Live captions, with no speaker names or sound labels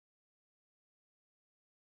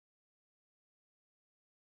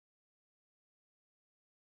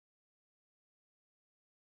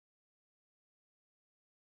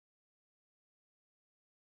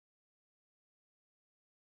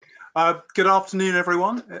Good afternoon,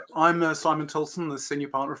 everyone. I'm Simon Tolson, the Senior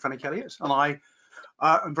Partner of Fenwick, Elliott, and I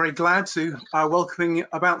am very glad to welcoming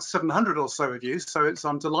about 700 or so of you. So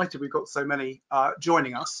I'm delighted we've got so many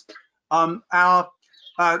joining us. Our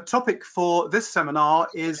topic for this seminar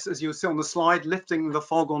is, as you'll see on the slide, lifting the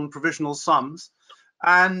fog on provisional sums.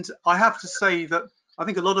 And I have to say that I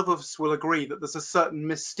think a lot of us will agree that there's a certain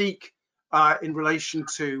mystique in relation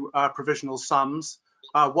to provisional sums,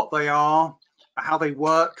 what they are, how they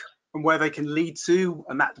work, and where they can lead to,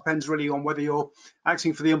 and that depends really on whether you're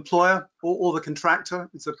acting for the employer or the contractor.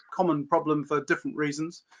 It's a common problem for different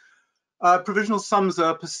reasons. Provisional sums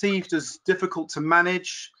are perceived as difficult to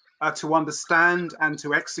manage, to understand and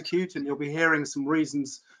to execute, and you'll be hearing some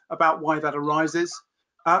reasons about why that arises,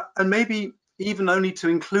 and maybe even only to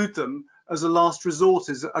include them as a last resort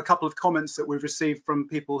is a couple of comments that we've received from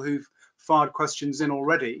people who've fired questions in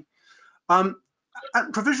already.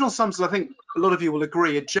 And provisional sums, I think a lot of you will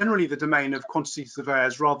agree, are generally the domain of quantity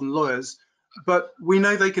surveyors rather than lawyers, but we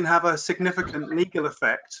know they can have a significant legal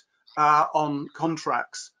effect on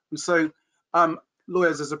contracts. And so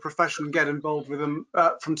lawyers as a profession get involved with them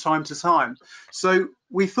from time to time. So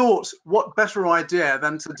we thought, what better idea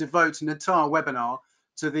than to devote an entire webinar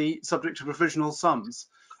to the subject of provisional sums.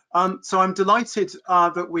 So I'm delighted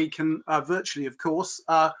that we can virtually, of course,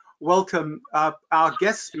 welcome our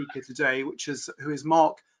guest speaker today, who is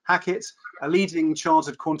Mark Hackett, a leading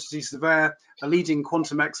chartered quantity surveyor, a leading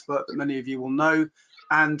quantum expert that many of you will know,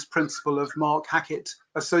 and principal of Mark Hackett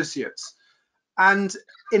Associates. And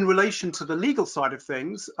in relation to the legal side of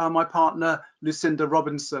things, my partner Lucinda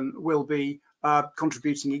Robinson will be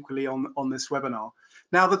contributing equally on this webinar.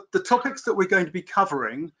 Now, the topics that we're going to be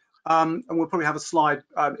covering, and we'll probably have a slide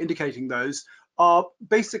indicating those, are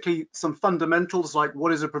basically some fundamentals like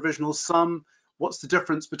what is a provisional sum, what's the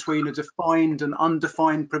difference between a defined and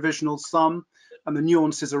undefined provisional sum, and the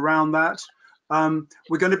nuances around that.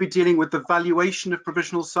 We're going to be dealing with the valuation of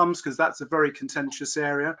provisional sums because that's a very contentious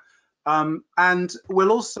area. And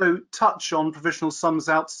we'll also touch on provisional sums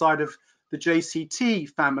outside of the JCT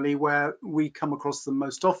family where we come across them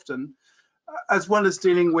most often, as well as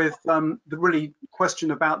dealing with the really question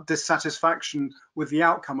about dissatisfaction with the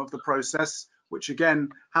outcome of the process, which again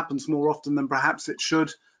happens more often than perhaps it should,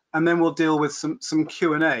 and then we'll deal with some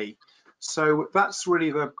Q&A. So that's really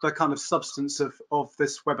the kind of substance of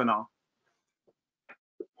this webinar.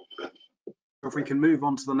 If we can move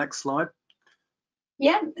on to the next slide.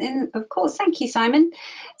 Yeah, and of course, thank you, Simon.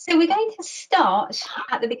 So we're going to start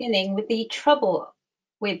at the beginning with the trouble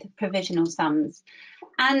with provisional sums.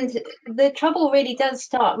 And the trouble really does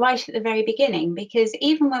start right at the very beginning, because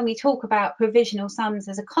even when we talk about provisional sums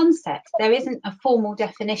as a concept, there isn't a formal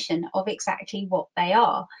definition of exactly what they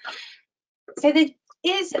are. So there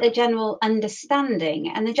is a general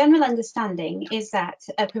understanding, and the general understanding is that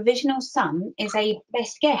a provisional sum is a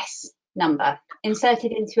best guess number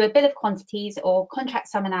inserted into a bill of quantities or contract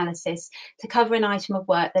sum analysis to cover an item of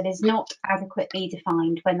work that is not adequately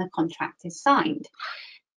defined when the contract is signed.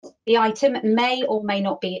 The item may or may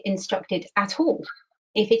not be instructed at all.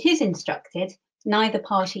 If it is instructed, neither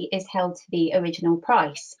party is held to the original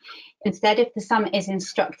price. Instead, if the sum is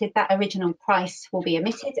instructed, that original price will be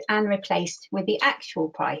omitted and replaced with the actual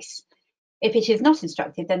price. If it is not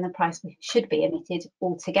instructed, then the price should be omitted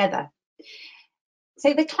altogether.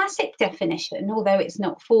 So the classic definition, although it's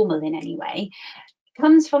not formal in any way,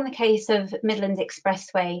 comes from the case of Midland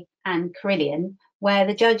Expressway and Carillion, where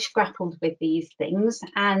the judge grappled with these things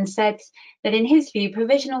and said that in his view,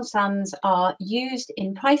 provisional sums are used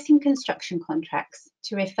in pricing construction contracts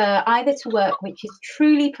to refer either to work which is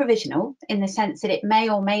truly provisional in the sense that it may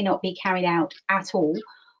or may not be carried out at all,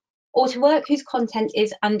 or to work whose content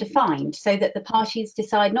is undefined so that the parties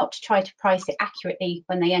decide not to try to price it accurately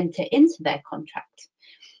when they enter into their contract.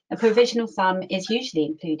 A provisional sum is usually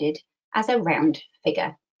included as a round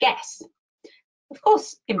figure guess. Of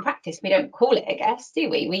course, in practice, we don't call it a guess, do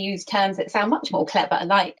we? We use terms that sound much more clever,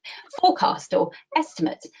 like forecast or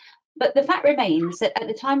estimate. But the fact remains that at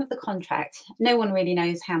the time of the contract, no one really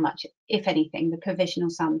knows how much, if anything, the provisional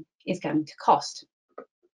sum is going to cost.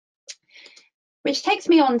 Which takes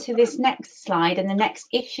me on to this next slide and the next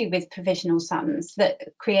issue with provisional sums that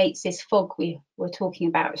creates this fog we were talking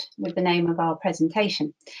about with the name of our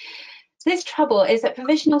presentation. So this trouble is that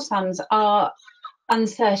provisional sums are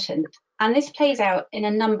uncertain, and this plays out in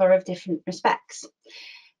a number of different respects.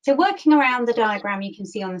 So working around the diagram you can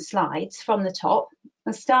see on the slides from the top,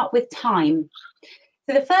 we'll start with time.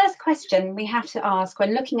 So the first question we have to ask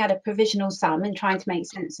when looking at a provisional sum and trying to make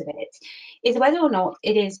sense of it is whether or not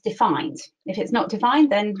it is defined. If it's not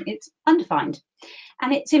defined, then it's undefined.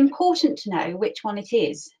 And it's important to know which one it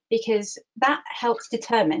is, because that helps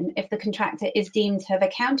determine if the contractor is deemed to have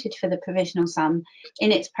accounted for the provisional sum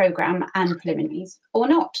in its programme and preliminaries or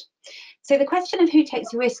not. So the question of who takes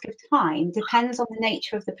the risk of time depends on the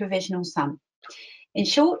nature of the provisional sum. In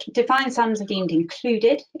short, defined sums are deemed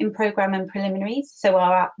included in programme and preliminaries, so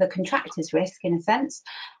are at the contractor's risk in a sense,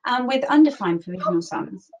 and with undefined provisional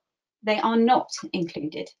sums, they are not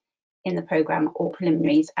included in the programme or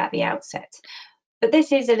preliminaries at the outset. But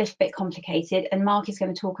this is a little bit complicated, and Mark is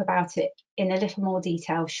going to talk about it in a little more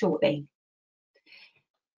detail shortly.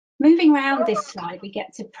 Moving around this slide, we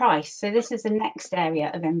get to price. So this is the next area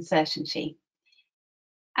of uncertainty.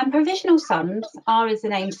 And provisional sums are, as the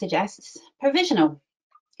name suggests, provisional.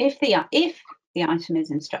 If the item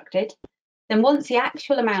is instructed, then once the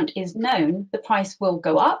actual amount is known, the price will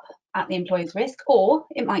go up at the employer's risk, or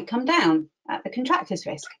it might come down at the contractor's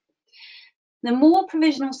risk. The more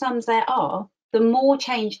provisional sums there are, the more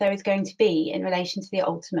change there is going to be in relation to the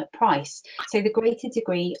ultimate price, so the greater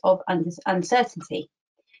degree of uncertainty.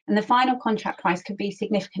 And the final contract price could be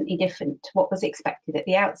significantly different to what was expected at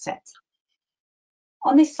the outset.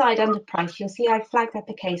 On this slide under price, you'll see I've flagged up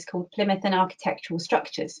a case called Plymouth and Architectural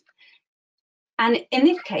Structures. And in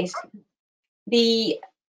this case, the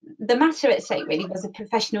matter at stake really was the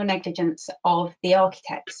professional negligence of the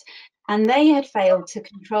architects, and they had failed to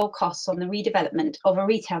control costs on the redevelopment of a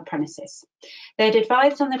retail premises. They had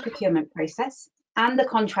advised on the procurement process and the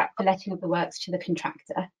contract for letting of the works to the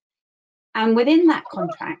contractor. And within that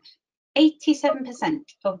contract, 87%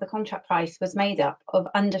 of the contract price was made up of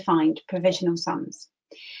undefined provisional sums.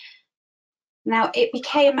 Now, it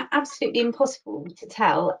became absolutely impossible to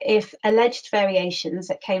tell if alleged variations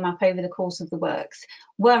that came up over the course of the works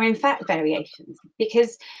were in fact variations,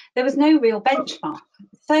 because there was no real benchmark.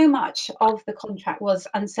 So much of the contract was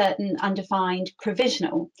uncertain, undefined,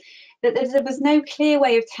 provisional, that there was no clear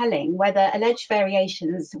way of telling whether alleged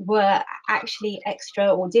variations were actually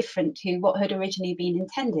extra or different to what had originally been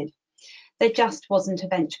intended. There just wasn't a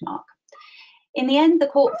benchmark. In the end, the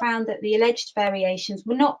court found that the alleged variations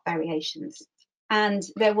were not variations, and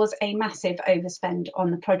there was a massive overspend on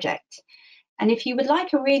the project. And if you would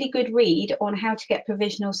like a really good read on how to get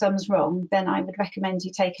provisional sums wrong, then I would recommend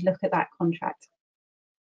you take a look at that contract.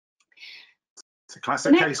 It's a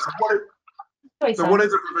classic case. So what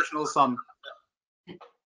is a provisional sum?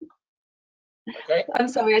 Okay. I'm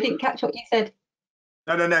sorry, I didn't catch what you said.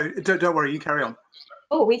 No, don't worry, you carry on.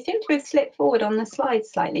 Oh, we seem to have slipped forward on the slide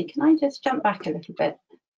slightly. Can I just jump back a little bit?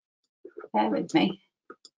 Bear with me.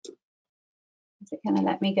 Is it going to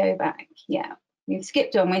let me go back? Yeah, we've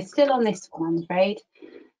skipped on. We're still on this one, I'm afraid.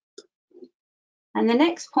 And the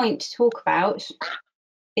next point to talk about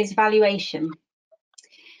is valuation.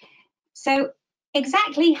 So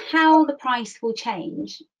exactly how the price will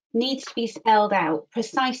change needs to be spelled out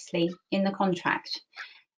precisely in the contract,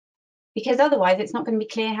 because otherwise it's not going to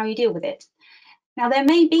be clear how you deal with it. Now, there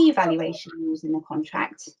may be valuation rules in the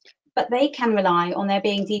contract, but they can rely on there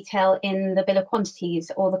being detail in the bill of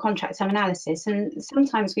quantities or the contract sum analysis. And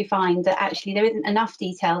sometimes we find that actually there isn't enough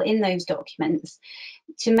detail in those documents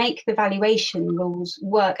to make the valuation rules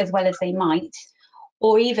work as well as they might,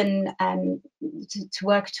 or even to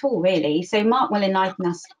work at all, really. So Mark will enlighten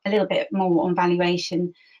us a little bit more on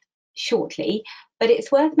valuation shortly, but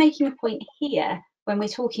it's worth making a point here when we're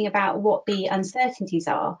talking about what the uncertainties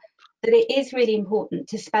are, that it is really important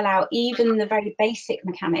to spell out even the very basic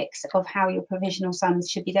mechanics of how your provisional sums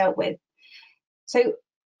should be dealt with. So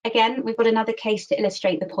again, we've got another case to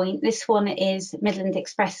illustrate the point. This one is Midland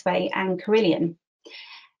Expressway and Carillion.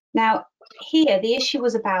 Now, here the issue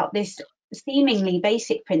was about this seemingly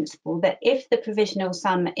basic principle that if the provisional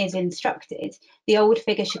sum is instructed, the old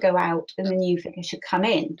figure should go out and the new figure should come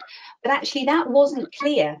in. But actually that wasn't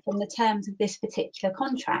clear from the terms of this particular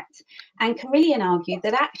contract. And Carillion argued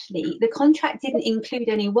that actually the contract didn't include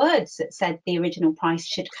any words that said the original price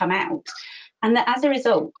should come out, and that as a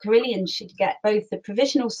result, Carillion should get both the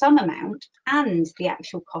provisional sum amount and the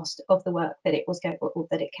actual cost of the work that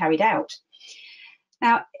it carried out.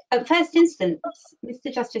 Now, at first instance,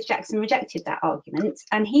 Mr. Justice Jackson rejected that argument,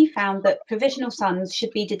 and he found that provisional sums should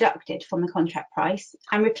be deducted from the contract price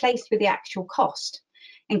and replaced with the actual cost.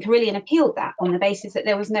 And Carillion appealed that on the basis that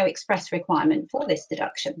there was no express requirement for this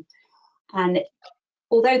deduction. And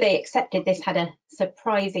although they accepted this had a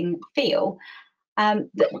surprising feel,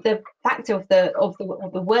 the fact of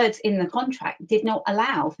the words in the contract did not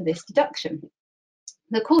allow for this deduction.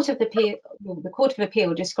 The Court of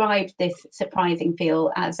Appeal described this surprising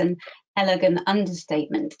feel as an elegant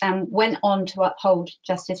understatement and went on to uphold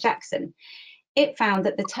Justice Jackson. It found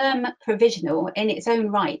that the term provisional in its own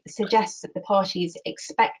right suggests that the parties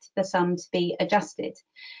expect the sum to be adjusted,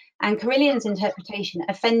 and Carillion's interpretation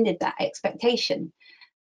offended that expectation.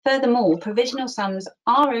 Furthermore, provisional sums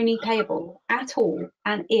are only payable at all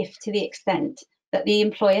and if to the extent that the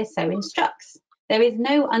employer so instructs. There is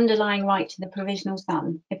no underlying right to the provisional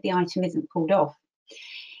sum if the item isn't pulled off.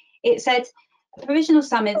 It said, a provisional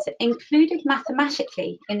sum is included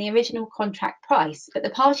mathematically in the original contract price, but the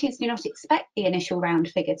parties do not expect the initial round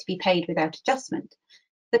figure to be paid without adjustment.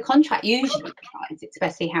 The contract usually provides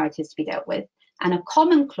expressly how it is to be dealt with, and a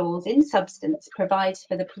common clause in substance provides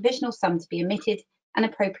for the provisional sum to be omitted and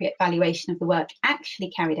appropriate valuation of the work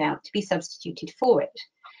actually carried out to be substituted for it.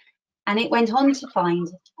 And it went on to find,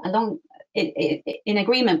 in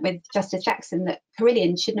agreement with Justice Jackson, that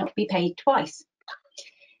Carillion should not be paid twice.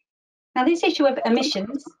 Now, this issue of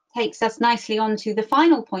omissions takes us nicely on to the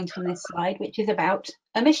final point on this slide, which is about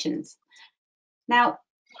omissions. Now,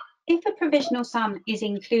 if a provisional sum is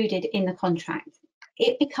included in the contract,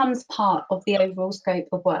 it becomes part of the overall scope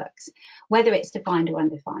of works, whether it's defined or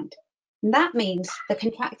undefined. And that means the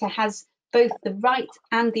contractor has both the right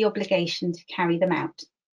and the obligation to carry them out,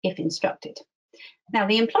 if instructed. Now,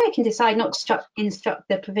 the employer can decide not to instruct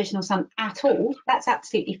the provisional sum at all. That's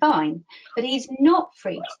absolutely fine, but he's not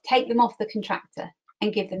free to take them off the contractor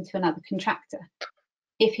and give them to another contractor.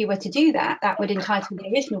 If he were to do that, that would entitle the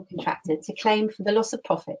original contractor to claim for the loss of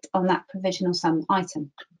profit on that provisional sum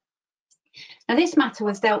item. Now, this matter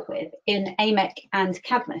was dealt with in AMEC and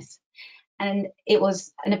Cadmus, and it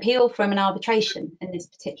was an appeal from an arbitration in this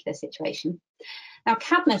particular situation. Now,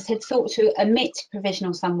 Cadmus had sought to omit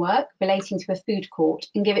provisional sum work relating to a food court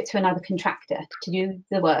and give it to another contractor to do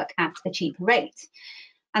the work at a cheaper rate.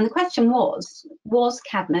 And the question was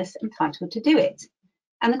Cadmus entitled to do it?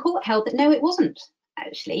 And the court held that no, it wasn't,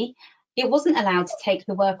 actually. It wasn't allowed to take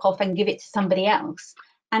the work off and give it to somebody else,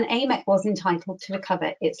 and AMEC was entitled to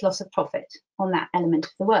recover its loss of profit on that element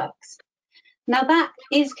of the works. Now, that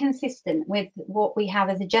is consistent with what we have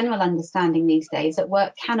as a general understanding these days, that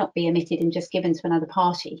work cannot be omitted and just given to another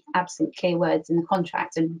party, absent clear words in the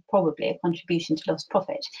contract and probably a contribution to lost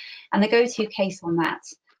profit. And the go-to case on that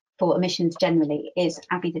for omissions generally is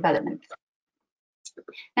Abbey Development.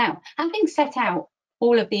 Now, having set out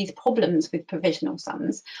all of these problems with provisional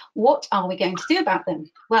sums, what are we going to do about them?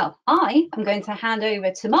 Well, I am going to hand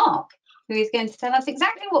over to Mark, who is going to tell us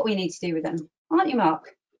exactly what we need to do with them. Aren't you,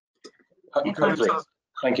 Mark? Perfectly.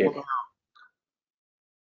 Thank you.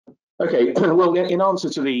 Okay, well, in answer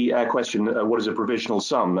to the question, what is a provisional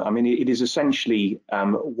sum? I mean, it is essentially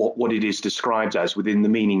what it is described as within the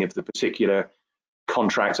meaning of the particular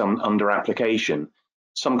contract under application.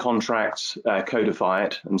 Some contracts codify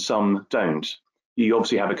it and some don't. You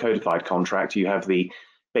obviously have a codified contract. You have the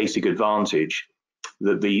basic advantage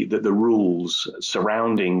that the rules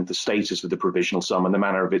surrounding the status of the provisional sum and the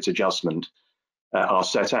manner of its adjustment are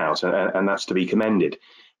set out, and that's to be commended.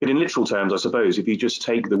 But in literal terms, I suppose, if you just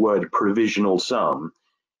take the word provisional sum,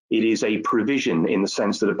 it is a provision in the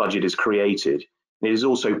sense that a budget is created. It is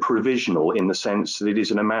also provisional in the sense that it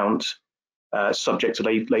is an amount subject to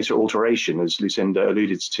later alteration, as Lucinda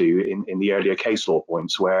alluded to in the earlier case law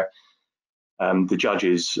points, where the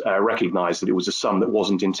judges recognised that it was a sum that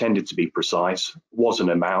wasn't intended to be precise, was an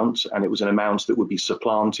amount, and it was an amount that would be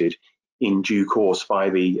supplanted in due course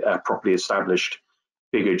by the properly established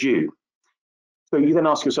figure due. So you then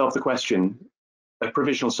ask yourself the question, a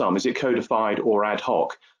provisional sum, is it codified or ad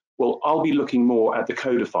hoc? Well, I'll be looking more at the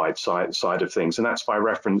codified side of things, and that's by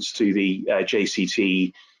reference to the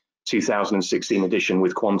JCT 2016 edition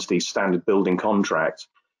with quantity standard building contract.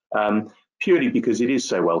 Purely because it is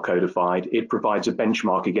so well codified, it provides a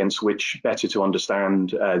benchmark against which better to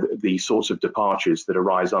understand the sorts of departures that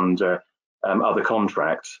arise under other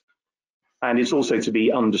contracts. And it's also to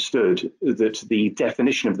be understood that the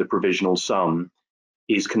definition of the provisional sum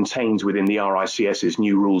is contained within the RICS's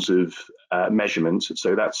new rules of measurement.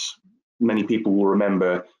 So that's, many people will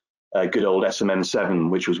remember good old SMM7,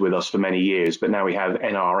 which was with us for many years, but now we have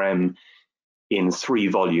NRM in 3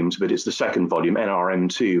 volumes, but it's the second volume,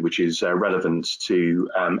 NRM2, which is relevant to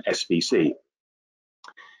SBC.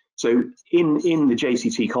 So in the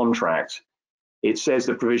JCT contract, it says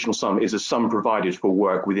the provisional sum is a sum provided for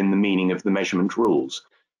work within the meaning of the measurement rules.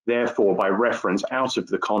 Therefore, by reference out of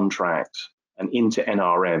the contract and into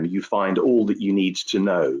NRM, you find all that you need to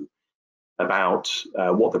know about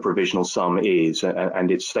what the provisional sum is and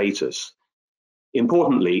its status.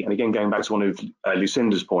 Importantly, and again going back to one of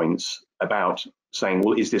Lucinda's points about saying,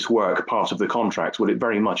 well, is this work part of the contract? Well, it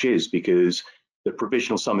very much is, because the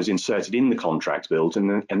provisional sum is inserted in the contract build,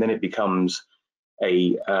 and then it becomes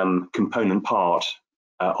a component part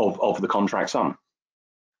of the contract sum.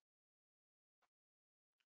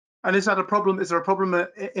 And is that a problem? Is there a problem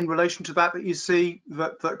in relation to that you see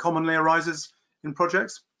that commonly arises in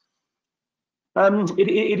projects?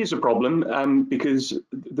 It is a problem because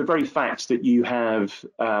the very fact that you have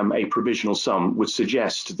a provisional sum would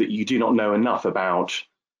suggest that you do not know enough about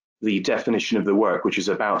the definition of the work which is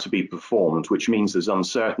about to be performed, which means there's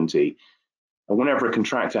uncertainty. And whenever a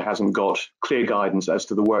contractor hasn't got clear guidance as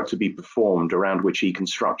to the work to be performed around which he can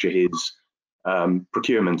structure his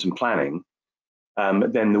procurement and planning,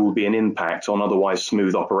 then there will be an impact on otherwise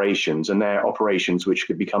smooth operations, and they're operations which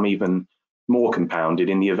could become even more compounded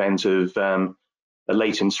in the event of a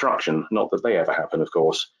late instruction. Not that they ever happen, of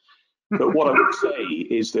course. But what I would say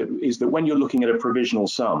is that when you're looking at a provisional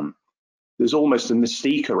sum, there's almost a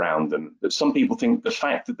mystique around them, that some people think the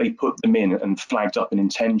fact that they put them in and flagged up an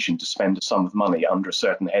intention to spend a sum of money under a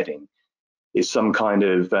certain heading is some kind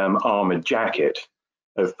of armored jacket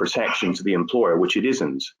of protection to the employer, which it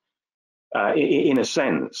isn't. In a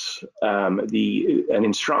sense, an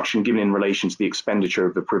instruction given in relation to the expenditure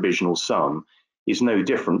of the provisional sum is no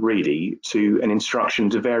different really to an instruction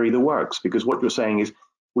to vary the works, because what you're saying is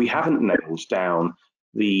we haven't nailed down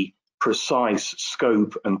the precise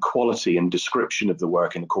scope and quality and description of the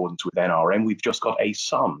work in accordance with NRM. We've just got a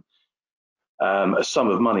sum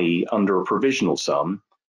of money under a provisional sum,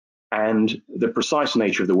 and the precise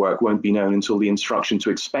nature of the work won't be known until the instruction to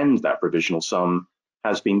expend that provisional sum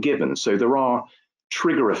has been given. So there are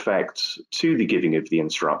trigger effects to the giving of the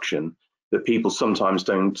instruction that people sometimes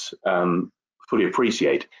don't fully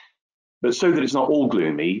appreciate. But so that it's not all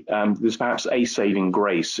gloomy, there's perhaps a saving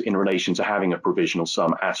grace in relation to having a provisional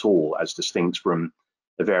sum at all, as distinct from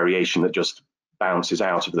a variation that just bounces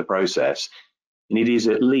out of the process. And it is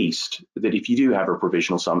at least that if you do have a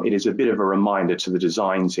provisional sum, it is a bit of a reminder to the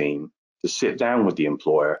design team to sit down with the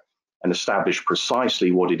employer and establish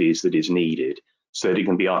precisely what it is that is needed, so that it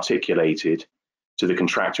can be articulated to the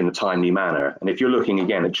contractor in a timely manner. And if you're looking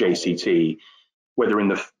again at JCT, whether in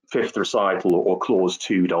the 5th recital or clause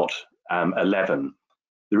 2.11,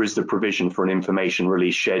 there is the provision for an information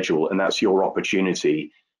release schedule, and that's your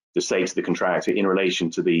opportunity to say to the contractor in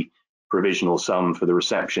relation to the provisional sum for the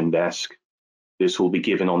reception desk, this will be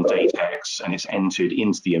given on date X and it's entered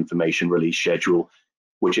into the information release schedule,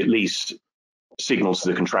 which at least signals to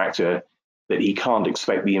the contractor that he can't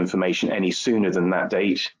expect the information any sooner than that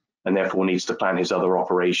date, and therefore needs to plan his other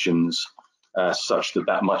operations such that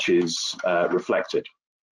that much is reflected.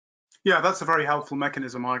 Yeah, that's a very helpful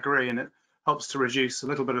mechanism, I agree, and it helps to reduce a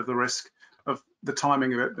little bit of the risk of the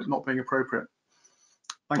timing of it but not being appropriate.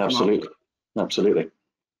 Thank you, Mark. Absolutely.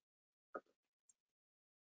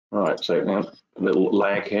 All right, so now a little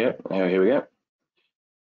lag here. Here we go.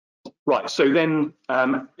 Right, so then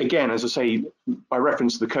again, as I say, I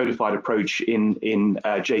reference the codified approach in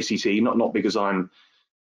JCT, not because I'm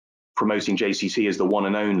promoting JCT as the one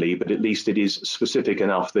and only, but at least it is specific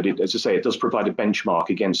enough that it, as I say, it does provide a benchmark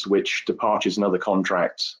against which departures and other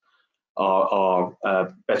contracts are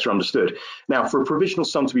better understood. Now, for a provisional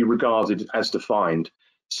sum to be regarded as defined,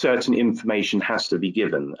 certain information has to be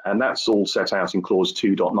given, and that's all set out in clause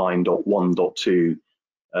 2.9.1.2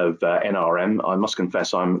 of NRM. I must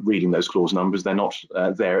confess I'm reading those clause numbers. They're not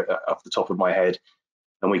there off the top of my head,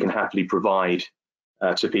 and we can happily provide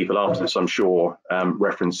to people after this, I'm sure,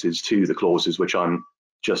 references to the clauses which I'm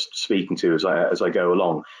just speaking to as I go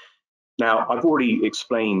along. Now, I've already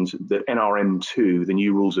explained that NRM2, the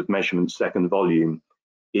new rules of measurement second volume,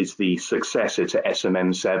 is the successor to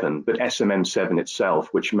SMM7, but SMM7 itself,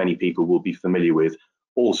 which many people will be familiar with,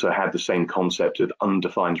 also had the same concept of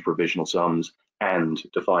undefined provisional sums and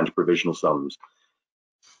defined provisional sums.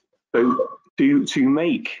 So to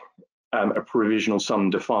make a provisional sum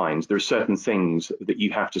defined, there are certain things that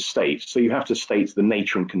you have to state. So you have to state the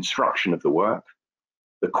nature and construction of the work,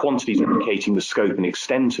 the quantities indicating the scope and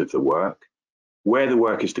extent of the work, where the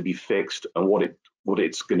work is to be fixed and what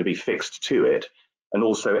it's going to be fixed to it, and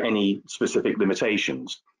also any specific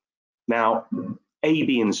limitations. Now, A,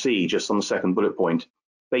 B, and C, just on the second bullet point,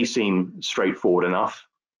 they seem straightforward enough.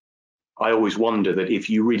 I always wonder that if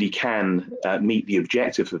you really can meet the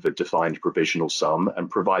objective of a defined provisional sum and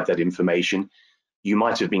provide that information, you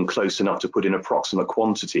might have been close enough to put in approximate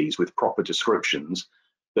quantities with proper descriptions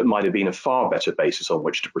that might have been a far better basis on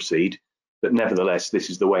which to proceed. But nevertheless, this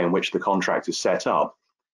is the way in which the contract is set up.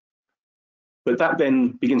 But that then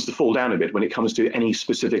begins to fall down a bit when it comes to any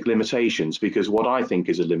specific limitations, because what I think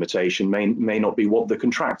is a limitation may not be what the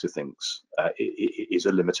contractor thinks is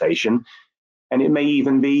a limitation. And it may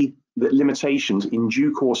even be that limitations in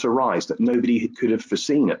due course arise that nobody could have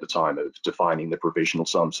foreseen at the time of defining the provisional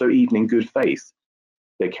sum. So even in good faith,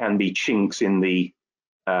 there can be chinks in the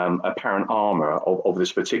apparent armour of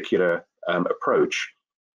this particular approach.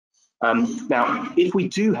 Now, if we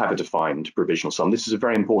do have a defined provisional sum, this is a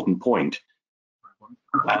very important point.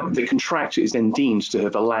 The contractor is then deemed to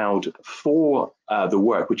have allowed for the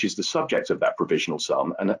work which is the subject of that provisional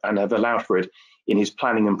sum and have allowed for it in his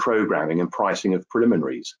planning and programming and pricing of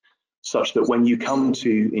preliminaries, such that when you come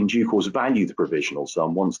to, in due course, value the provisional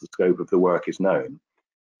sum once the scope of the work is known,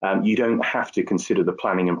 you don't have to consider the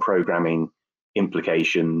planning and programming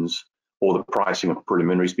implications or the pricing of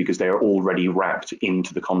preliminaries because they are already wrapped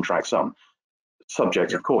into the contract sum.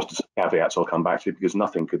 Subject, of course, to some caveats I'll come back to, because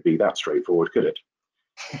nothing could be that straightforward, could it?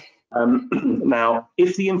 Now,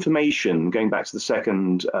 if the information, going back to the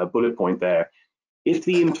second bullet point there, if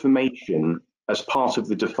the information as part of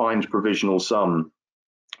the defined provisional sum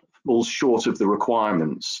falls short of the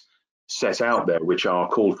requirements set out there, which are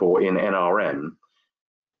called for in NRM,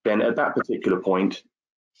 then at that particular point,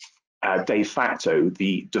 de facto,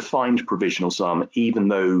 the defined provisional sum, even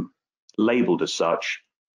though labelled as such,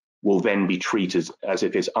 will then be treated as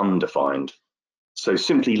if it's undefined. So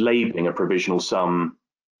simply labelling a provisional sum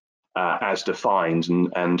as defined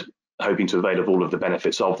and hoping to avail of all of the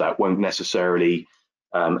benefits of that won't necessarily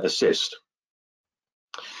assist.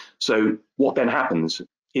 So what then happens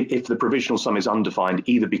if the provisional sum is undefined,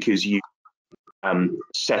 either because you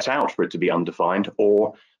set out for it to be undefined,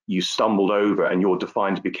 or you stumbled over and your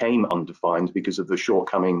defined became undefined because of the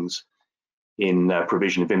shortcomings in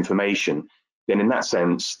provision of information, then in that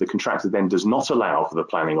sense, the contractor then does not allow for the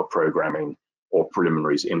planning or programming or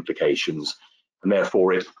preliminaries implications, and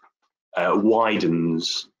therefore it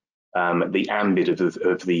widens the ambit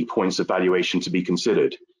of the points of valuation to be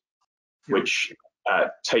considered, which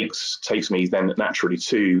takes me then naturally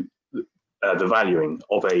to the valuing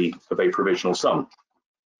of a provisional sum.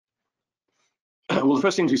 Well, the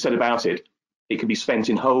first thing we said about it, it can be spent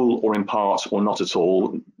in whole or in part or not at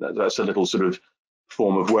all. That's a little sort of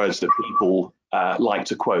form of words that people like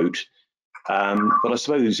to quote. But I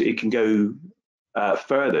suppose it can go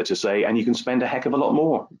further to say, and you can spend a heck of a lot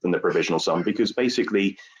more than the provisional sum, because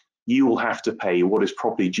basically you will have to pay what is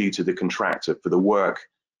properly due to the contractor for the work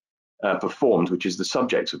performed, which is the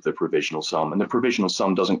subject of the provisional sum. And the provisional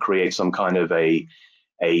sum doesn't create some kind of a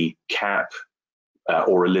cap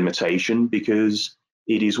or a limitation, because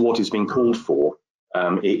it is what is being called for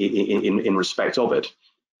in respect of it.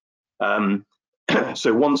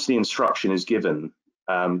 So once the instruction is given,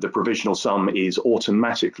 the provisional sum is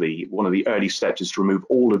automatically, one of the early steps is to remove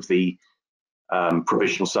all of the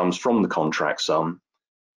provisional sums from the contract sum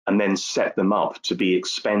and then set them up to be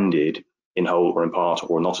expended in whole or in part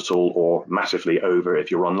or not at all or massively over if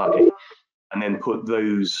you're unlucky, and then put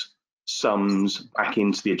those sums back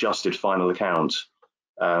into the adjusted final account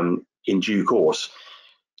in due course.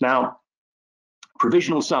 Now,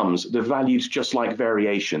 provisional sums, they're valued just like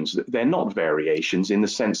variations. They're not variations in the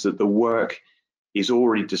sense that the work is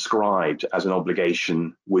already described as an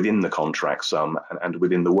obligation within the contract sum and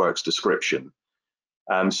within the work's description.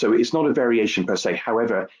 So it's not a variation per se.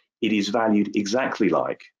 However, it is valued exactly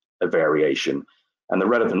like a variation. And the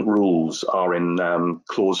relevant rules are in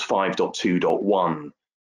clause 5.2.1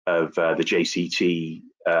 of the JCT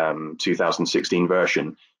 2016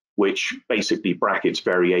 version, which basically brackets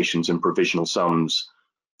variations and provisional sums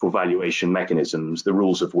for valuation mechanisms, the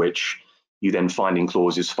rules of which you then find in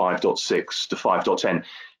clauses 5.6 to 5.10.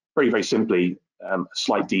 Very, very simply, a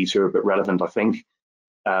slight detour, but relevant, I think.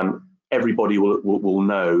 Everybody will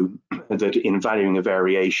know that in valuing a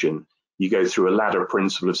variation, you go through a ladder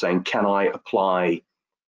principle of saying, can I apply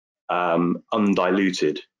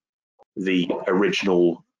undiluted the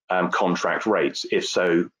original contract rates? If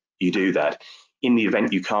so, you do that. In the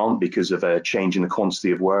event you can't, because of a change in the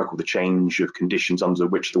quantity of work or the change of conditions under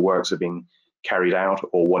which the works are being carried out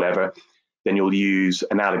or whatever, then you'll use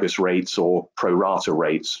analogous rates or pro rata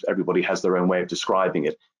rates. Everybody has their own way of describing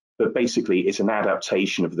it. But basically, it's an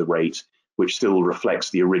adaptation of the rate which still reflects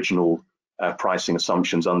the original pricing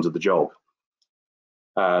assumptions under the job.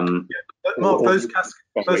 Mark, those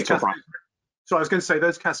cascade, so I was going to say,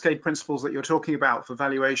 those cascade principles that you're talking about for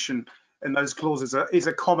valuation in those clauses is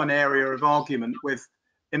a common area of argument, with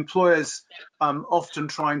employers often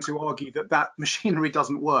trying to argue that machinery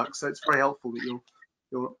doesn't work. So it's very helpful that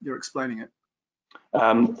you're explaining it.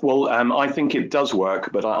 I think it does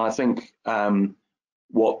work, but I think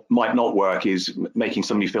what might not work is making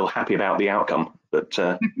somebody feel happy about the outcome. But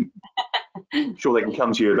sure, they can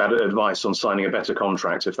come to you about advice on signing a better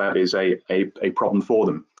contract if that is a problem for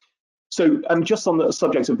them. So just on the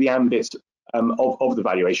subject of the ambit of the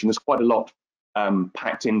valuation, there's quite a lot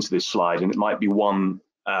packed into this slide, and it might be one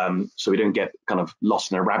so we don't get kind of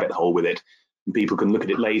lost in a rabbit hole with it, and people can look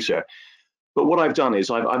at it later. But what I've done is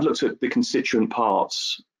I've looked at the constituent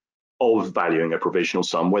parts of valuing a provisional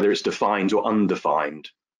sum, whether it's defined or undefined.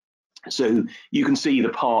 So you can see the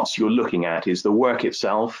parts you're looking at is the work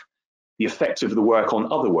itself, the effect of the work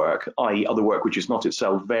on other work, i.e. other work which is not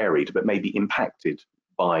itself varied but may be impacted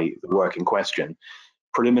by the work in question,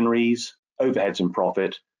 preliminaries, overheads and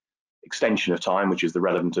profit, extension of time, which is the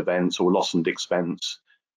relevant events, or loss and expense,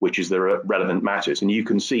 which is the relevant matters. And you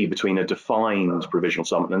can see between a defined provisional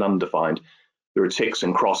sum and an undefined, there are ticks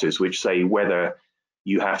and crosses which say whether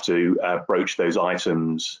you have to broach those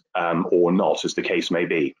items or not, as the case may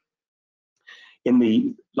be. In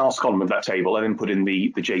the last column of that table, I then put in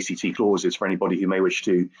the JCT clauses for anybody who may wish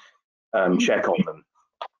to check on them.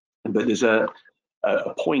 But there's a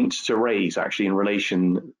point to raise actually in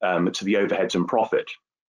relation to the overheads and profit,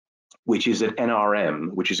 which is that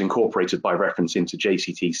NRM, which is incorporated by reference into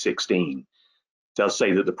JCT 16, does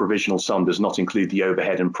say that the provisional sum does not include the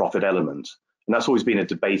overhead and profit element. And that's always been a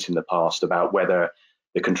debate in the past about whether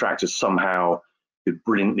the contractor somehow could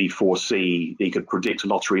brilliantly foresee, he could predict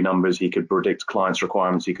lottery numbers, he could predict clients'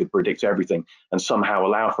 requirements, he could predict everything and somehow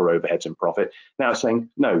allow for overheads and profit. Now saying,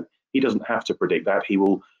 no, he doesn't have to predict that. He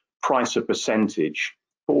will price a percentage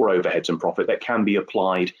for overheads and profit that can be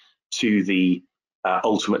applied to the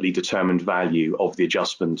ultimately determined value of the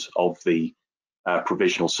adjustment of the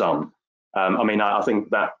provisional sum. I mean, I think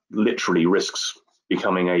that literally risks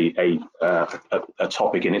becoming a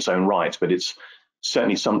topic in its own right, but it's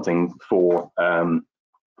certainly something for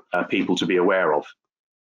people to be aware of.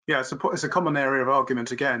 Yeah, it's a common area of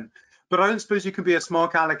argument again. But I don't suppose you can be a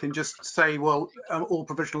smart aleck and just say, well, all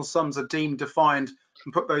provisional sums are deemed defined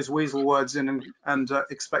and put those weasel words in and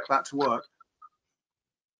expect that to work.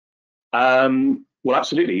 Well,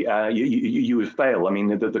 absolutely. You would fail. I mean,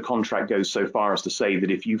 the contract goes so far as to say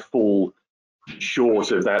that if you fall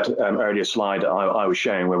short of that earlier slide I was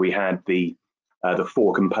showing, where we had the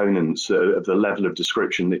four components of the level of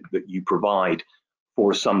description that you provide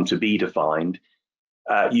for a sum to be defined,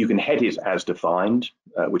 you can head it as defined,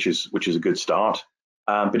 which is a good start,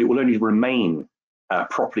 but it will only remain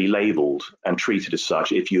properly labelled and treated as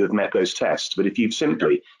such if you have met those tests. But if you've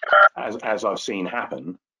simply, as I've seen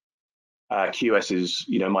happen,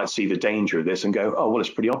 QSs, might see the danger of this and go, oh, well, it's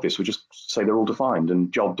pretty obvious. We'll just say they're all defined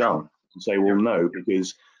and job done. And say, well, no,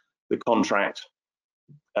 because the contract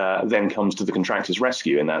then comes to the contractor's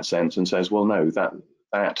rescue in that sense and says, well, no,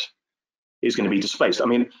 that is going to be displaced. I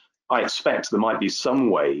mean, I expect there might be some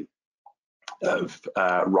way of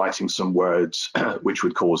writing some words which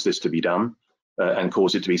would cause this to be done and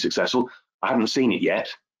cause it to be successful. I haven't seen it yet.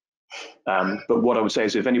 But what I would say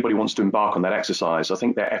is if anybody wants to embark on that exercise, I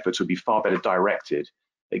think their efforts would be far better directed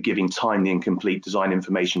at giving timely and complete design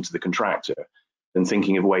information to the contractor than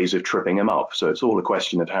thinking of ways of tripping them up. So it's all a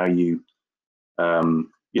question of how you,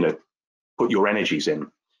 put your energies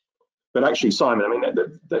in. But actually, Simon, I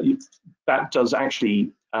mean, that does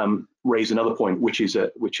actually raise another point, which is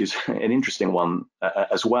an interesting one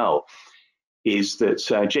as well, is that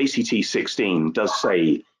JCT 16 does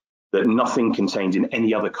say that nothing contained in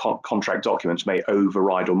any other contract documents may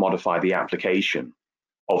override or modify the application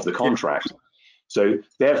of the contract. So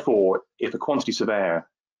therefore, if a quantity surveyor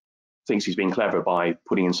thinks he's being clever by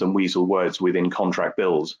putting in some weasel words within contract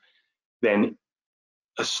bills, then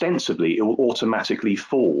ostensibly it will automatically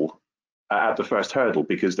fall at the first hurdle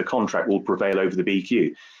because the contract will prevail over the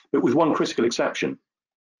BQ. But with one critical exception.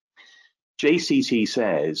 JCT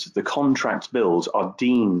says the contract bills are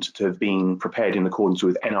deemed to have been prepared in accordance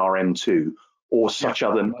with NRM2 or such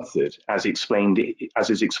other method as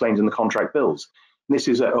is explained in the contract bills. And this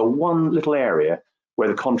is a one little area where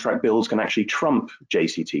the contract bills can actually trump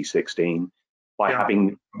JCT 16 by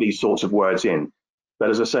having these sorts of words in. But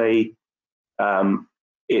as I say,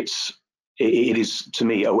 it is to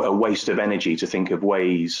me a waste of energy to think of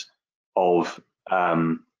ways of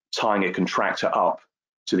tying a contractor up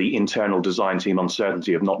to the internal design team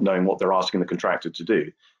uncertainty of not knowing what they're asking the contractor to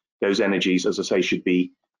do. Those energies, as I say, should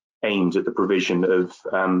be aimed at the provision of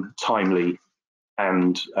timely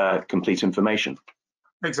and complete information.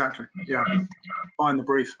 Exactly. Yeah. Find the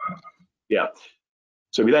brief. Yeah.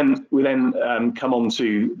 So we then come on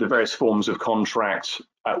to the various forms of contract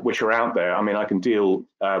which are out there. I mean, I can deal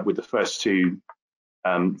with the first two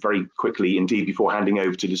very quickly, indeed, before handing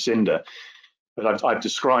over to Lucinda. But I've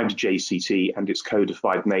described JCT and its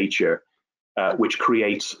codified nature, which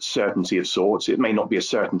creates certainty of sorts. It may not be a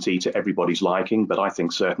certainty to everybody's liking, but I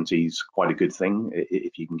think certainty is quite a good thing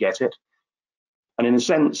if you can get it. And in a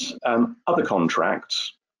sense, other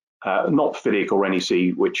contracts, not FIDIC or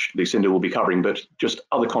NEC, which Lucinda will be covering, but just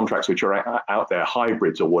other contracts which are out there,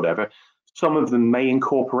 hybrids or whatever, some of them may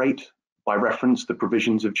incorporate by reference the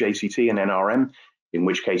provisions of JCT and NRM, in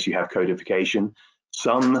which case you have codification.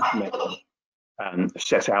 Some may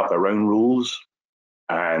set out their own rules,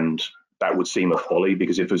 and that would seem a folly,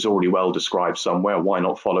 because if it's already well described somewhere, why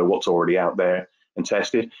not follow what's already out there and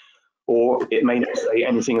tested? Or it may not say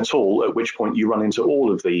anything at all, at which point you run into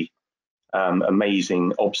all of the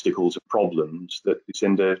amazing obstacles and problems that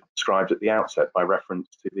Lucinda described at the outset by reference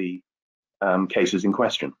to the cases in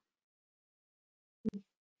question.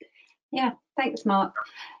 Yeah, thanks, Mark.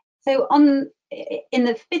 So in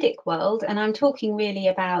the FIDIC world, and I'm talking really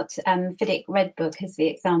about FIDIC Red Book as the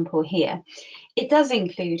example here, it does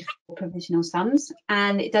include provisional sums,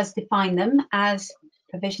 and it does define them as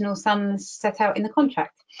provisional sums set out in the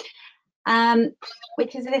contract,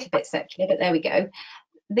 which is a little bit circular, but there we go.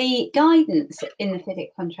 The guidance in the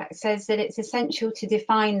FIDIC contract says that it's essential to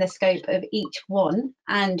define the scope of each one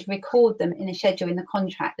and record them in a schedule in the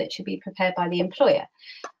contract that should be prepared by the employer,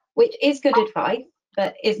 which is good advice,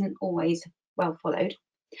 but isn't always well followed.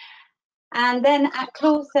 And then at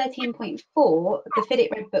clause 13.4, the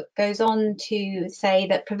FIDIC Red Book goes on to say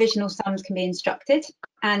that provisional sums can be instructed,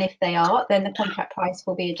 and if they are, then the contract price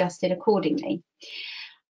will be adjusted accordingly.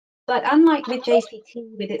 But unlike with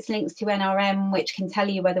JCT, with its links to NRM, which can tell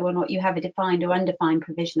you whether or not you have a defined or undefined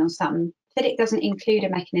provisional sum, FIDIC doesn't include a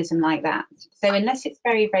mechanism like that. So unless it's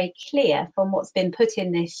very, very clear from what's been put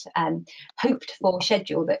in this hoped for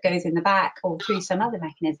schedule that goes in the back or through some other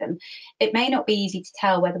mechanism, it may not be easy to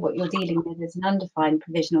tell whether what you're dealing with is an undefined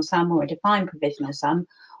provisional sum or a defined provisional sum,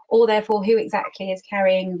 or therefore who exactly is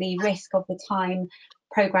carrying the risk of the time,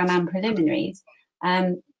 programme and preliminaries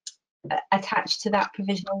attached to that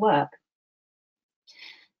provisional work.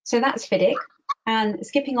 So that's FIDIC. And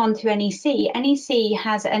skipping on to NEC, NEC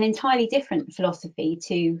has an entirely different philosophy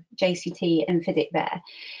to JCT and FIDIC there,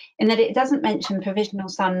 in that it doesn't mention provisional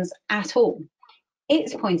sums at all.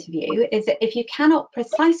 Its point of view is that if you cannot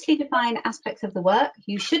precisely define aspects of the work,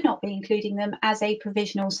 you should not be including them as a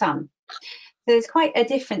provisional sum. So there's quite a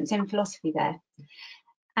difference in philosophy there.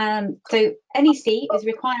 So NEC is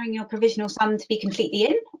requiring your provisional sum to be completely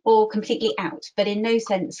in or completely out, but in no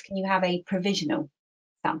sense can you have a provisional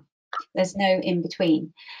sum. There's no in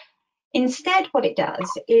between. Instead, what it does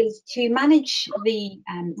is to manage the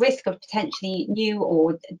risk of potentially new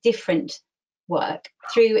or different work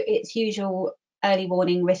through its usual early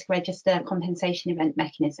warning risk register compensation event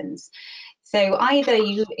mechanisms. So either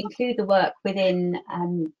you include the work within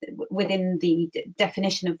the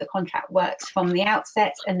definition of the contract works from the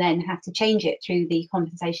outset and then have to change it through the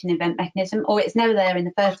compensation event mechanism, or it's never there in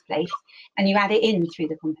the first place and you add it in through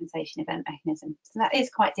the compensation event mechanism. So that is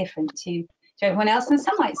quite different to everyone else, and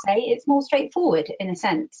some might say it's more straightforward in a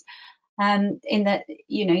sense, in that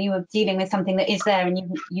you are dealing with something that is there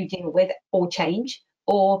and you deal with or change,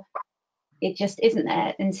 or it just isn't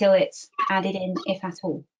there until it's added in, if at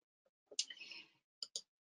all.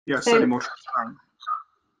 Yeah, certainly more transparent.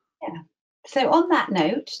 Yeah. So on that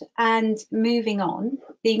note, and moving on,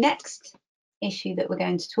 the next issue that we're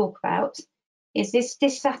going to talk about is this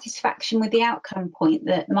dissatisfaction with the outcome point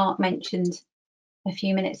that Mark mentioned a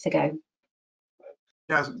few minutes ago.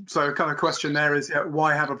 Yeah, so kind of question there is,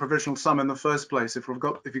 why have a provisional sum in the first place if you've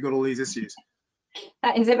got all these issues?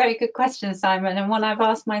 That is a very good question, Simon, and one I've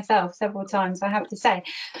asked myself several times, I have to say.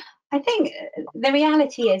 I think the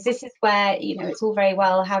reality is this is where, it's all very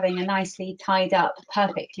well having a nicely tied up,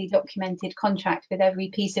 perfectly documented contract with every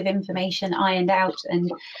piece of information ironed out and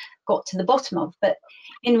got to the bottom of. But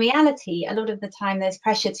in reality, a lot of the time there's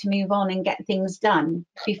pressure to move on and get things done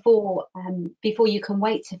before you can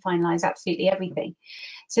wait to finalise absolutely everything.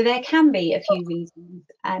 So there can be a few reasons,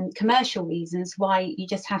 commercial reasons, why you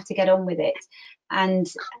just have to get on with it. And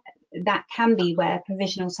that can be where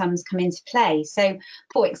provisional sums come into play. So,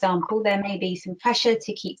 for example, there may be some pressure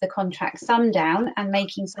to keep the contract sum down, and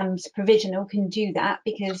making sums provisional can do that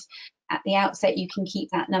because at the outset you can keep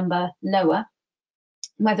that number lower.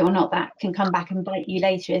 Whether or not that can come back and bite you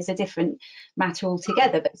later is a different matter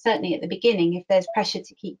altogether, but certainly at the beginning, if there's pressure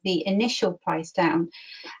to keep the initial price down,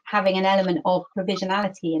 having an element of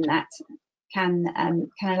provisionality in that can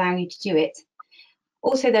allow you to do it.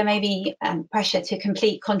 Also, there may be pressure to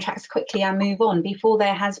complete contracts quickly and move on before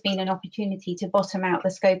there has been an opportunity to bottom out the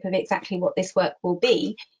scope of exactly what this work will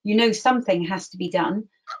be. You know something has to be done,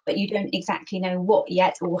 but you don't exactly know what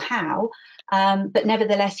yet or how. But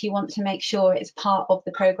nevertheless, you want to make sure it's part of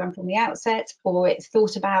the programme from the outset, or it's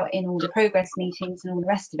thought about in all the progress meetings and all the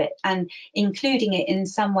rest of it. And including it in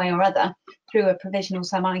some way or other through a provisional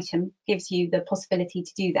sum item gives you the possibility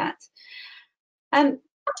to do that.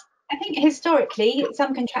 I think historically,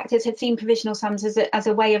 some contractors have seen provisional sums as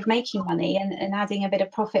a way of making money and adding a bit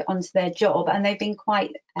of profit onto their job, and they've been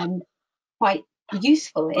quite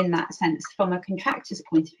useful in that sense from a contractor's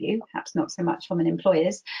point of view, perhaps not so much from an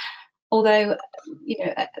employer's. Although, you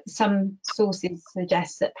know, some sources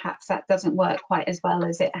suggest that perhaps that doesn't work quite as well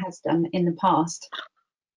as it has done in the past.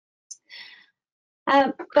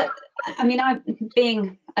 But I mean,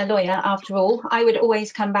 being a lawyer, after all, I would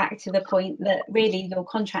always come back to the point that really your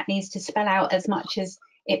contract needs to spell out as much as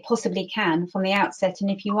it possibly can from the outset. And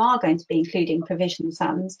if you are going to be including provisional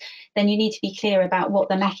sums, then you need to be clear about what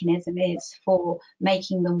the mechanism is for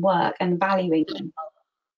making them work and valuing them.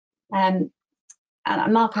 And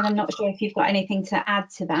Mark, I'm not sure if you've got anything to add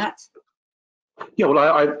to that. Yeah,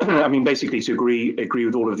 well, I mean, basically to agree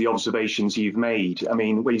with all of the observations you've made. I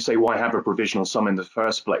mean, when you say why have a provisional sum in the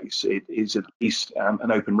first place, it is at least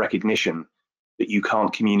an open recognition that you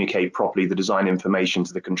can't communicate properly the design information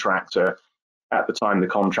to the contractor at the time the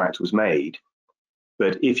contract was made.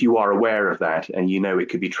 But if you are aware of that and you know it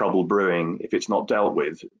could be trouble brewing if it's not dealt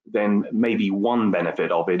with, then maybe one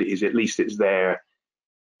benefit of it is at least it's there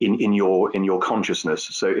in your consciousness.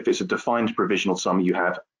 So if it's a defined provisional sum, you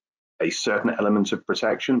have a certain element of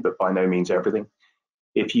protection, but by no means everything.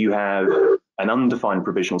 If you have an undefined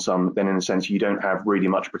provisional sum, then in a sense you don't have really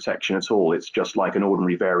much protection at all. It's just like an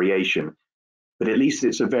ordinary variation, but at least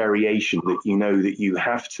it's a variation that you know that you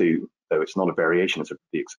have to, though it's not a variation, it's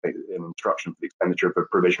an instruction for the expenditure of a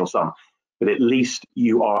provisional sum, but at least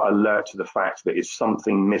you are alert to the fact that it's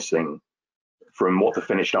something missing from what the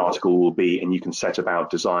finished article will be, and you can set about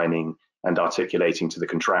designing and articulating to the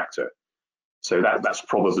contractor. So that's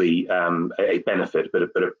probably a benefit, but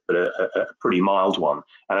a pretty mild one.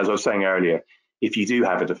 And as I was saying earlier, if you do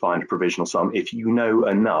have a defined provisional sum, if you know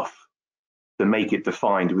enough to make it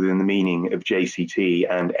defined within the meaning of JCT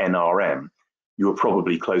and NRM, you're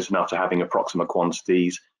probably close enough to having approximate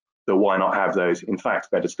quantities. So why not have those? In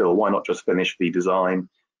fact, better still, why not just finish the design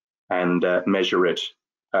and measure it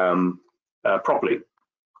properly?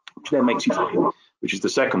 Which then makes you think, which is the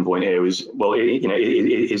second point here, is well,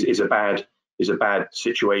 is a bad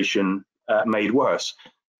situation made worse?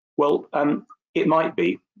 Well, it might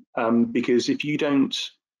be, because if you don't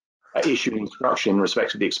issue an instruction in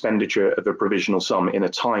respect of the expenditure of a provisional sum in a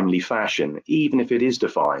timely fashion, even if it is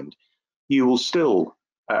defined, you will still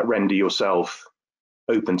render yourself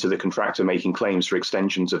open to the contractor making claims for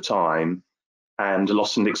extensions of time and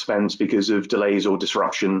loss and expense because of delays or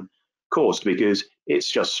disruption caused, because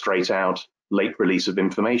it's just straight out late release of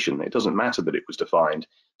information. It doesn't matter that it was defined.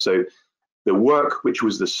 So the work which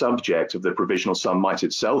was the subject of the provisional sum might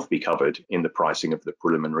itself be covered in the pricing of the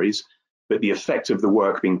preliminaries, but the effect of the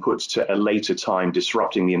work being put to a later time,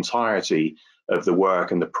 disrupting the entirety of the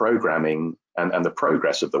work and the programming and the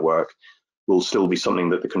progress of the work, will still be something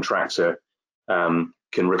that the contractor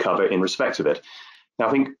can recover in respect of it. Now,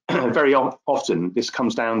 I think very often this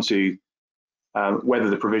comes down to whether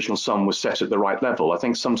the provisional sum was set at the right level. I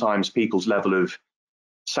think sometimes people's level of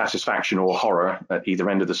satisfaction or horror at either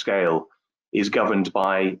end of the scale is governed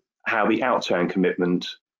by how the outturn commitment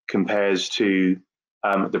compares to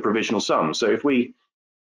the provisional sum. So if we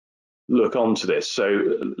look onto this,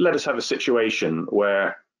 so let us have a situation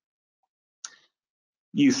where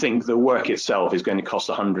you think the work itself is going to cost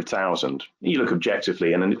 100,000. You look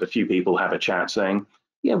objectively, and a few people have a chat saying,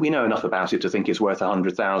 yeah, we know enough about it to think it's worth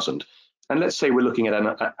 100,000. And let's say we're looking at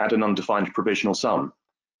an undefined provisional sum.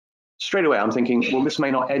 Straight away, I'm thinking, well, this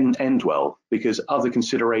may not end well, because other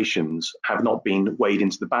considerations have not been weighed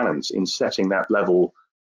into the balance in setting that level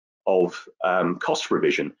of cost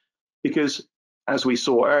provision. Because as we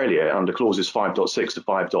saw earlier under clauses 5.6 to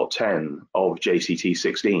 5.10 of JCT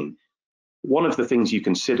 16, one of the things you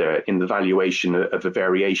consider in the valuation of a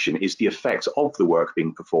variation is the effect of the work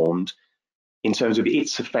being performed in terms of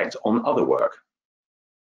its effect on other work.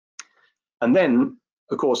 And then,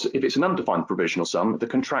 of course, if it's an undefined provisional sum, the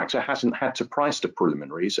contractor hasn't had to price the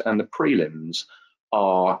preliminaries, and the prelims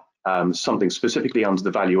are something specifically under the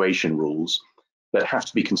valuation rules that have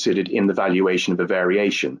to be considered in the valuation of a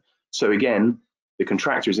variation. So again, the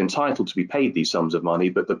contractor is entitled to be paid these sums of money,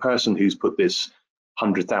 but the person who's put this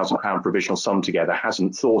 £100,000 provisional sum together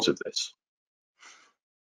hasn't thought of this.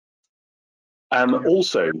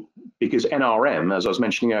 Also, because NRM, as I was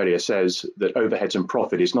mentioning earlier, says that overheads and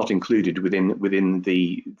profit is not included within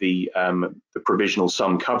the provisional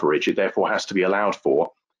sum coverage. It therefore has to be allowed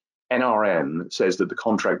for. NRM says that the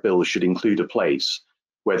contract bill should include a place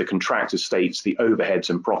where the contractor states the overheads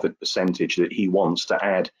and profit percentage that he wants to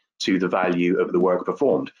add to the value of the work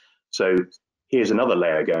performed. So here's another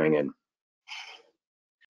layer going in.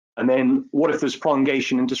 And then what if there's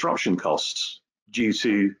prolongation and disruption costs due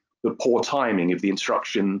to the poor timing of the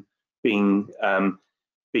instruction being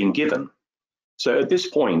given? So at this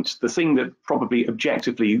point, the thing that probably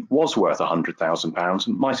objectively was worth £100,000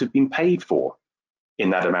 might have been paid for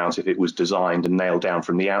in that amount if it was designed and nailed down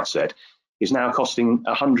from the outset, is now costing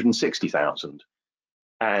 £160,000.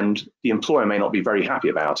 And the employer may not be very happy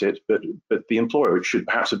about it, but the employer should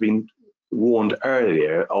perhaps have been warned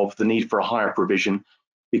earlier of the need for a higher provision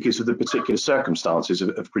because of the particular circumstances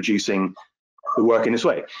of producing the work in this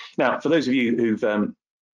way. Now, for those of you who've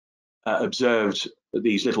observed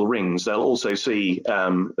these little rings, they'll also see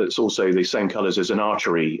it's also the same colours as an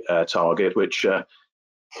archery target, which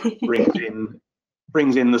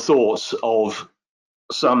brings in the thoughts of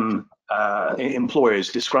some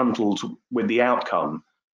employers disgruntled with the outcome,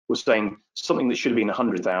 was saying something that should have been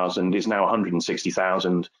 100,000 is now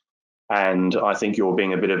 160,000, and I think you're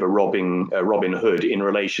being a bit of a Robin Hood in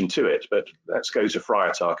relation to it. But that goes to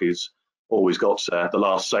Friartuck, who's always got the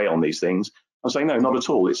last say on these things. I'm saying no, not at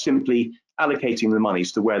all. It's simply allocating the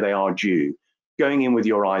monies to where they are due, going in with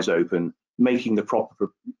your eyes open, making the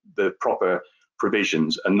proper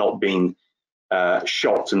provisions, and not being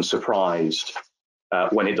shocked and surprised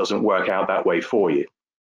when it doesn't work out that way for you.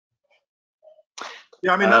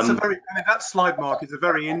 Yeah, I mean that slide, Mark, is a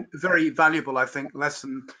very valuable, I think,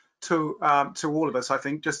 lesson to all of us. I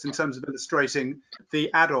think just in terms of illustrating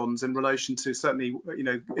the add-ons in relation to, certainly, you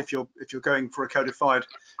know, if you're going for a codified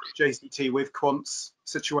JCT with quants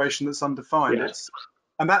situation that's undefined, yes.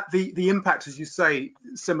 And that the impact, as you say,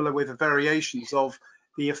 similar with the variations of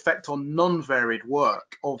the effect on non-varied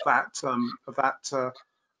work of that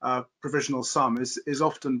provisional sum is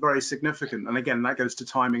often very significant. And again, that goes to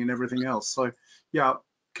timing and everything else. So yeah,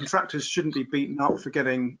 contractors shouldn't be beaten up for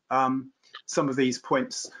getting some of these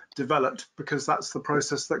points developed, because that's the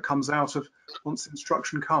process that comes out of once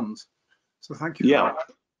instruction comes. So thank you. Yeah.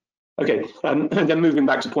 Okay, and then moving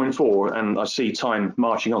back to point 4, and I see time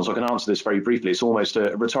marching on, so I can answer this very briefly. It's almost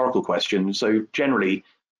a rhetorical question. So generally,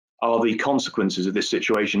 are the consequences of this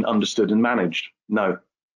situation understood and managed? No.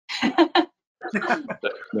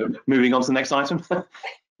 Moving on to the next item.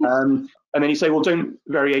 And then you say, well, don't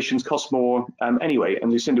variations cost more anyway?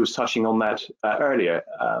 And Lucinda was touching on that earlier.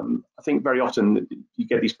 I think very often you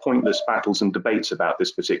get these pointless battles and debates about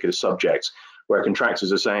this particular subject, where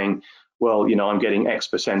contractors are saying, well, you know, I'm getting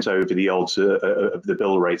X% over the odds of the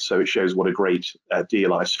bill rate, so it shows what a great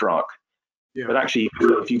deal I struck. Yeah. But actually,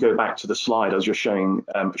 if you go back to the slide I was just showing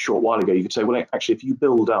a short while ago, you could say, well, actually, if you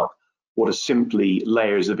build up what are simply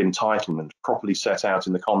layers of entitlement properly set out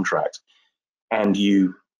in the contract, and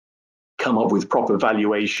you come up with proper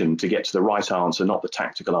valuation to get to the right answer, not the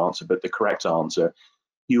tactical answer, but the correct answer,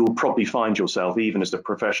 you'll probably find yourself, even as the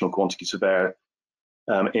professional quantity surveyor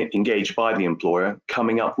engaged by the employer,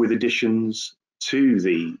 coming up with additions to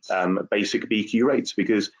the basic BQ rates,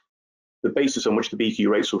 because the basis on which the BQ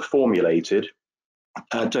rates were formulated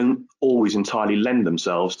don't always entirely lend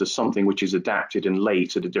themselves to something which is adapted and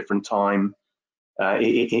late at a different time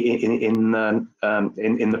in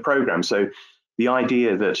the program. So the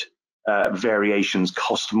idea that variations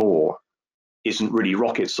cost more isn't really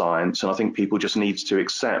rocket science, and I think people just need to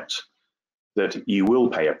accept that you will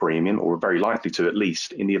pay a premium, or are very likely to, at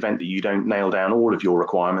least, in the event that you don't nail down all of your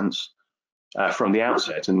requirements from the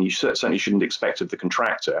outset. And you certainly shouldn't expect of the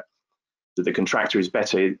contractor that the contractor is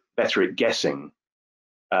better at guessing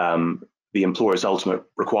the employer's ultimate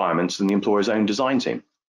requirements than the employer's own design team.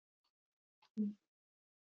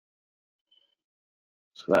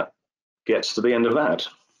 So that gets to the end of that.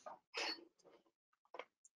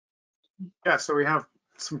 Yeah, so we have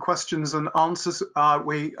some questions and answers.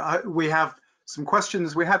 We have some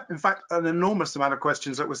questions. We have, in fact, an enormous amount of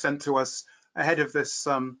questions that were sent to us ahead of this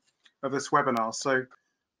webinar. So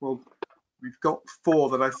we've got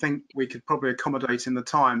 4 that I think we could probably accommodate in the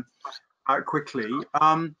time quickly.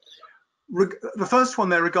 The first one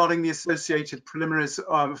there, regarding the associated preliminaries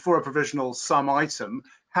for a provisional sum item.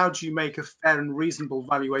 How do you make a fair and reasonable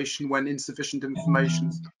valuation when insufficient information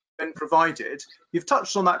has been provided? You've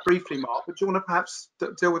touched on that briefly, Mark, but do you want to perhaps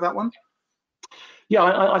deal with that one? Yeah,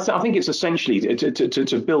 I think it's essentially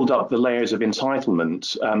to build up the layers of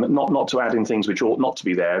entitlement, not to add in things which ought not to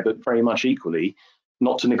be there, but very much equally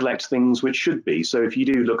not to neglect things which should be. So if you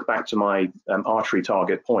do look back to my archery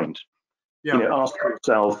target point, Yeah. you know, ask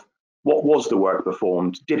yourself, what was the work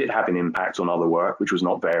performed? Did it have an impact on other work which was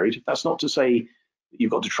not varied? That's not to say that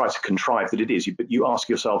you've got to try to contrive that it is, but you ask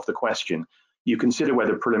yourself the question. You consider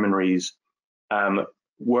whether preliminaries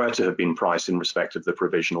were to have been priced in respect of the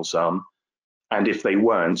provisional sum, and if they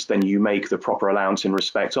weren't, then you make the proper allowance in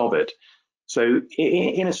respect of it. So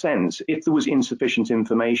in a sense, if there was insufficient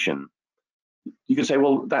information, you could say,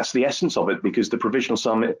 well, that's the essence of it, because the provisional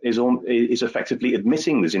sum is effectively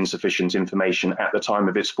admitting there's insufficient information at the time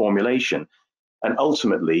of its formulation. And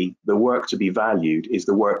ultimately, the work to be valued is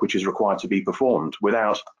the work which is required to be performed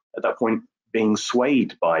without, at that point, being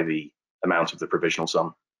swayed by the amount of the provisional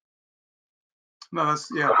sum. No, that's,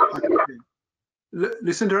 yeah.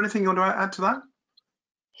 Lucinda, anything you want to add to that?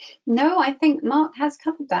 No, I think Mark has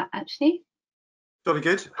covered that, actually. Jolly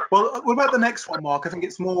good. Well, what about the next one, Mark? I think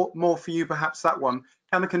it's more for you, perhaps, that one.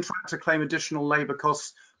 Can the contractor claim additional labour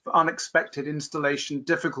costs for unexpected installation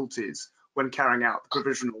difficulties when carrying out the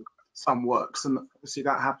provisional sum works? And obviously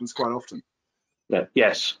that happens quite often.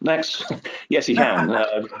 Yes, next. Yes, he can.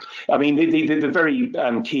 I mean, the very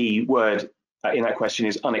key word in that question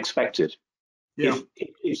is unexpected. Yeah.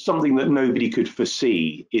 If something that nobody could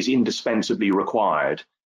foresee is indispensably required,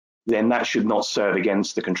 then that should not serve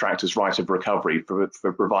against the contractor's right of recovery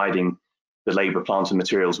for providing the labour, plant and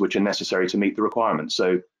materials which are necessary to meet the requirements.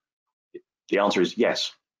 So the answer is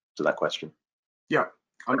yes to that question. Yeah,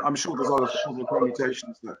 I'm sure there's other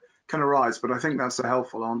permutations that can arise, but I think that's a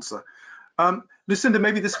helpful answer. Lucinda,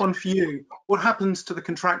 maybe this one for you. What happens to the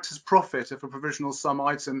contractor's profit if a provisional sum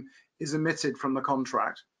item is omitted from the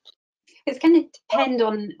contract? It's going to depend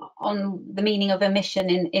on the meaning of omission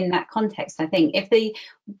in that context, I think. If the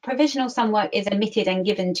provisional sum work is omitted and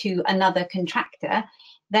given to another contractor,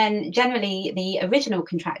 then generally the original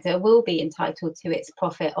contractor will be entitled to its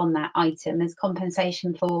profit on that item as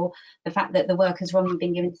compensation for the fact that the work has wrongly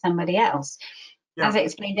been given to somebody else. Yeah. As I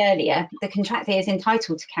explained earlier, the contractor is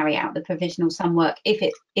entitled to carry out the provisional sum work if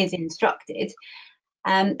it is instructed.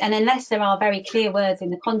 And unless there are very clear words in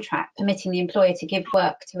the contract permitting the employer to give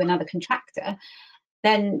work to another contractor,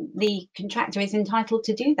 then the contractor is entitled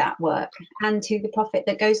to do that work and to the profit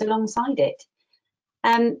that goes alongside it.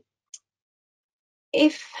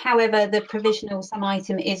 If, however, the provisional sum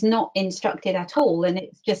item is not instructed at all and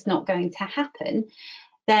it's just not going to happen,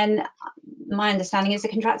 then my understanding is the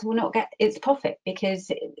contractor will not get its profit, because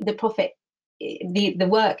the profit, the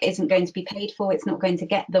work isn't going to be paid for. It's not going to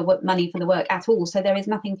get the money for the work at all. So there is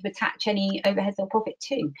nothing to attach any overheads or profit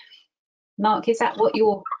to. Mark, is that what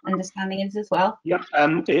your understanding is as well? Yeah,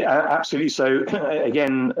 absolutely. So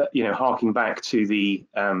again, you know, harking back to the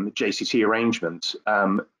JCT arrangement,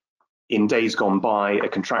 in days gone by, a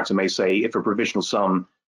contractor may say if a provisional sum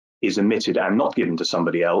is omitted and not given to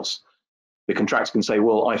somebody else, the contractor can say,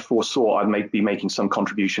 well, I foresaw I'd be making some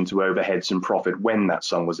contribution to overheads and profit when that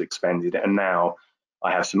sum was expended, and now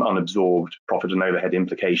I have some unabsorbed profit and overhead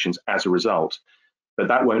implications as a result. But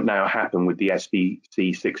that won't now happen with the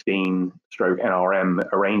SBC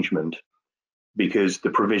 16/NRM arrangement, because the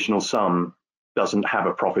provisional sum doesn't have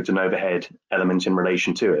a profit and overhead element in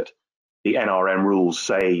relation to it. The NRM rules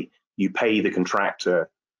say you pay the contractor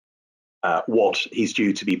what he's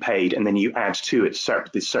due to be paid, and then you add to it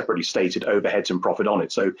this separately stated overheads and profit on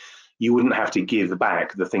it. So you wouldn't have to give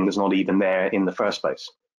back the thing that's not even there in the first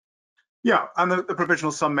place. Yeah, and the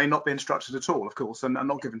provisional sum may not be instructed at all, of course, and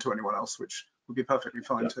not given to anyone else, which would be perfectly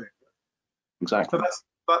fine too. Exactly.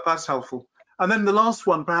 So that's helpful. And then the last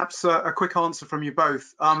one, perhaps a quick answer from you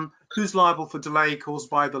both. Who's liable for delay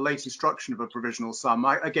caused by the late instruction of a provisional sum?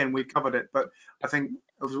 Again, we've covered it, but I think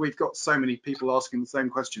as we've got so many people asking the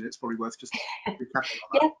same question, it's probably worth just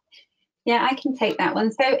recapping. Yeah, I can take that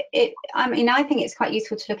one. So I think it's quite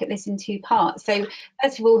useful to look at this in two parts. So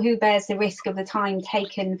first of all, who bears the risk of the time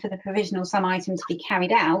taken for the provisional sum item to be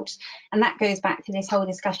carried out? And that goes back to this whole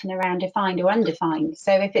discussion around defined or undefined.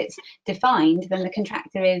 So if it's defined, then the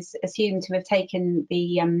contractor is assumed to have taken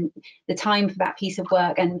the time for that piece of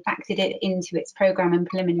work and factored it into its programme and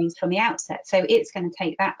preliminaries from the outset. So it's going to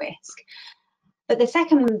take that risk. But the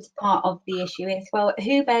second part of the issue is, well,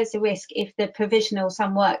 who bears the risk if the provisional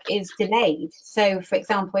sum work is delayed? So, for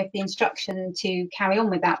example, if the instruction to carry on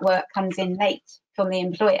with that work comes in late from the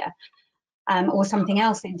employer, or something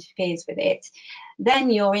else interferes with it, then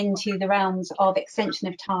you're into the realms of extension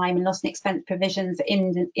of time and loss and expense provisions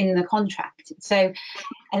in the contract. So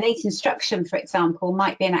a late instruction, for example,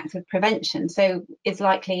 might be an act of prevention, so it's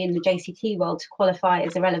likely in the JCT world to qualify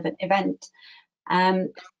as a relevant event.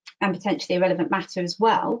 And potentially a relevant matter as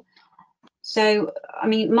well. So, I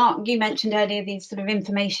mean, Mark, you mentioned earlier these sort of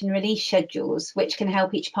information release schedules, which can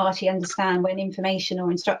help each party understand when information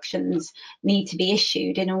or instructions need to be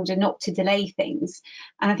issued in order not to delay things.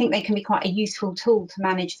 And I think they can be quite a useful tool to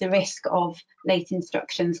manage the risk of late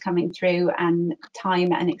instructions coming through and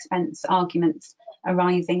time and expense arguments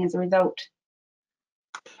arising as a result.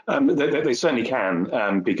 They certainly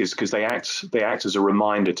can, because they act as a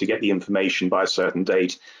reminder to get the information by a certain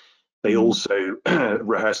date. They also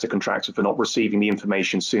rehearse the contractor for not receiving the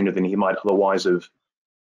information sooner than he might otherwise have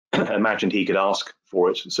imagined he could ask for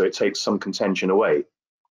it. So it takes some contention away.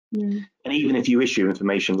 And even if you issue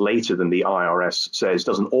information later than the IRS says,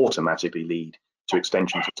 doesn't automatically lead to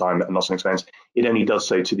extensions of time and loss and expense. It only does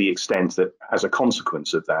so to the extent that, as a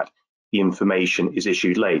consequence of that, the information is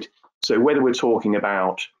issued late. So whether we're talking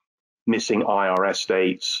about missing IRS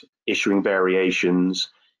dates, issuing variations,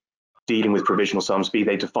 dealing with provisional sums, be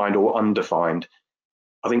they defined or undefined,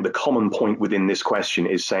 I think the common point within this question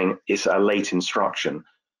is saying it's a late instruction.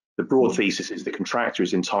 The broad thesis is the contractor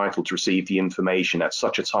is entitled to receive the information at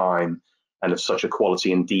such a time and of such a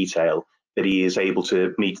quality and detail that he is able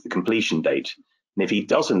to meet the completion date. And if he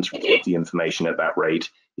doesn't receive the information at that rate,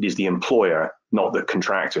 it is the employer, not the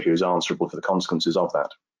contractor, who is answerable for the consequences of that.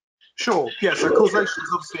 Sure, yeah, so causation is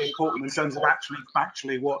obviously important in terms of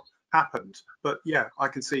factually what happened. But yeah, I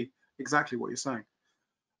can see exactly what you're saying.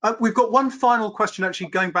 We've got one final question actually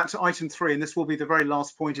going back to item 3, and this will be the very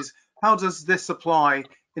last point, is how does this apply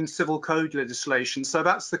in civil code legislation? So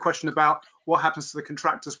that's the question about what happens to the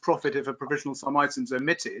contractor's profit if a provisional sum item is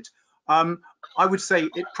omitted. I would say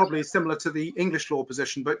it probably is similar to the English law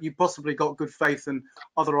position, but you possibly got good faith and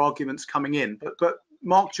other arguments coming in. But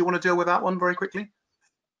Mark, do you want to deal with that one very quickly?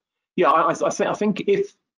 Yeah, I think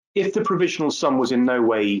if the provisional sum was in no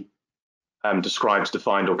way described,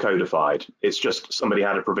 defined or codified, it's just somebody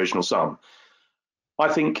had a provisional sum,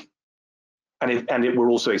 I think, and it were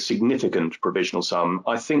also a significant provisional sum,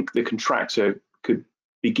 I think the contractor could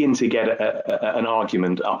begin to get an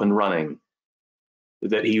argument up and running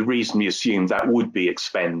that he reasonably assumed that would be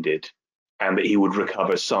expended and that he would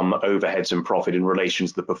recover some overheads and profit in relation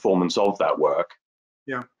to the performance of that work.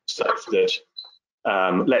 Yeah. Such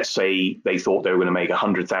that, let's say they thought they were going to make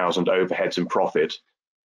 100,000 overheads and profit,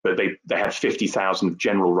 but they had 50,000 of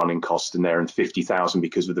general running costs in there and 50,000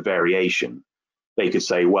 because of the variation. They could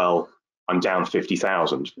say, well, I'm down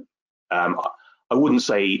 50,000. I wouldn't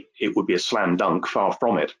say it would be a slam dunk, far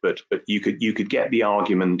from it, but you could get the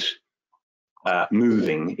argument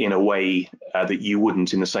moving in a way that you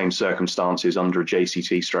wouldn't in the same circumstances under a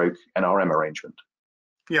JCT stroke NRM arrangement.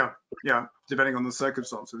 Yeah, depending on the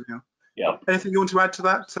circumstances. Yeah. Anything you want to add to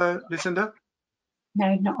that, Lucinda?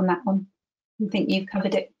 No, not on that one. I think you've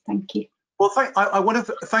covered it. Thank you. Well, I want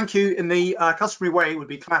to thank you in the customary way. It would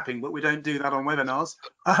be clapping, but we don't do that on webinars.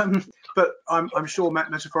 But I'm sure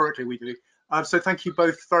metaphorically we do. So thank you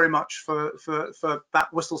both very much for that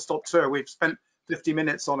whistle-stop tour. We've spent 50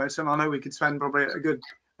 minutes on it, and I know we could spend probably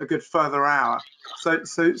a good further hour.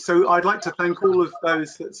 So I'd like to thank all of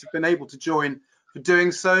those that have been able to join for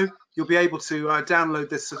doing so. You'll be able to download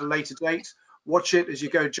this at a later date, watch it as you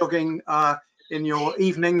go jogging in your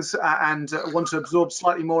evenings and want to absorb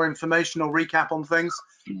slightly more information or recap on things.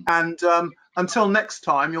 And until next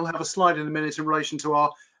time, you'll have a slide in a minute in relation to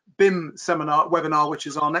our BIM webinar, which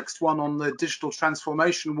is our next one on the digital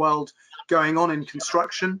transformation world going on in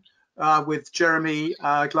construction, with Jeremy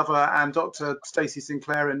Glover and Dr. Stacey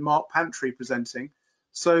Sinclair and Mark Pantry presenting.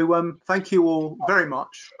 So thank you all very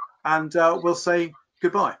much, and we'll say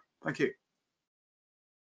goodbye. Thank you.